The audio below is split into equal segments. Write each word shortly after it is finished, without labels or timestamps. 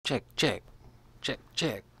check, check, check,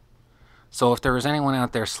 check. So if there was anyone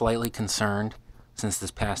out there slightly concerned since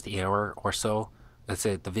this past hour or so, that's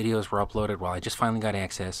it. The videos were uploaded while I just finally got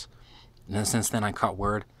access. And then since then I caught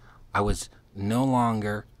word I was no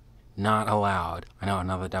longer not allowed. I know,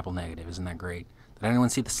 another double negative. Isn't that great? Did anyone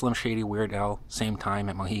see the Slim Shady Weird Al same time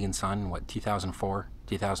at Mohegan Sun? What, 2004,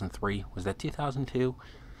 2003? Was that 2002?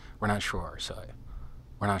 We're not sure. So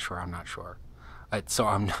we're not sure. I'm not sure. So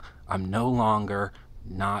I'm no longer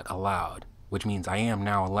not allowed, which means I am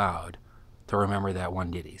now allowed to remember that one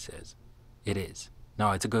Diddy says. It is. No,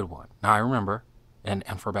 it's a good one. Now I remember, and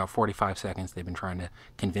for about 45 seconds they've been trying to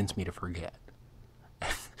convince me to forget.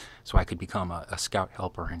 So I could become a scout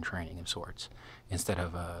helper in training of sorts, instead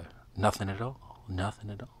of nothing at all, nothing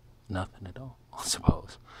at all, nothing at all, I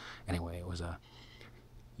suppose. Anyway, it was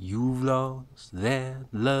you've lost that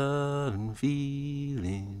love and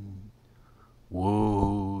feeling.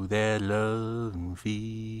 Whoa, that love and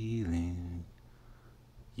feeling.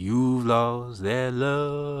 You've lost that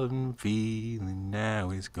love and feeling.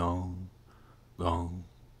 Now it's gone, gone,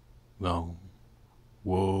 gone.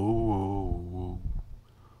 Whoa, whoa, whoa.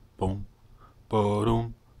 Boom,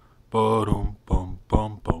 ba-dum, ba-dum, bum,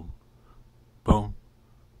 bum, bum. Bum,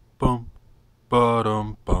 bum,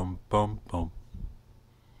 ba-dum, bum, bum, bum.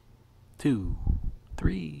 2,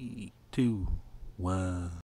 3, 2, 1.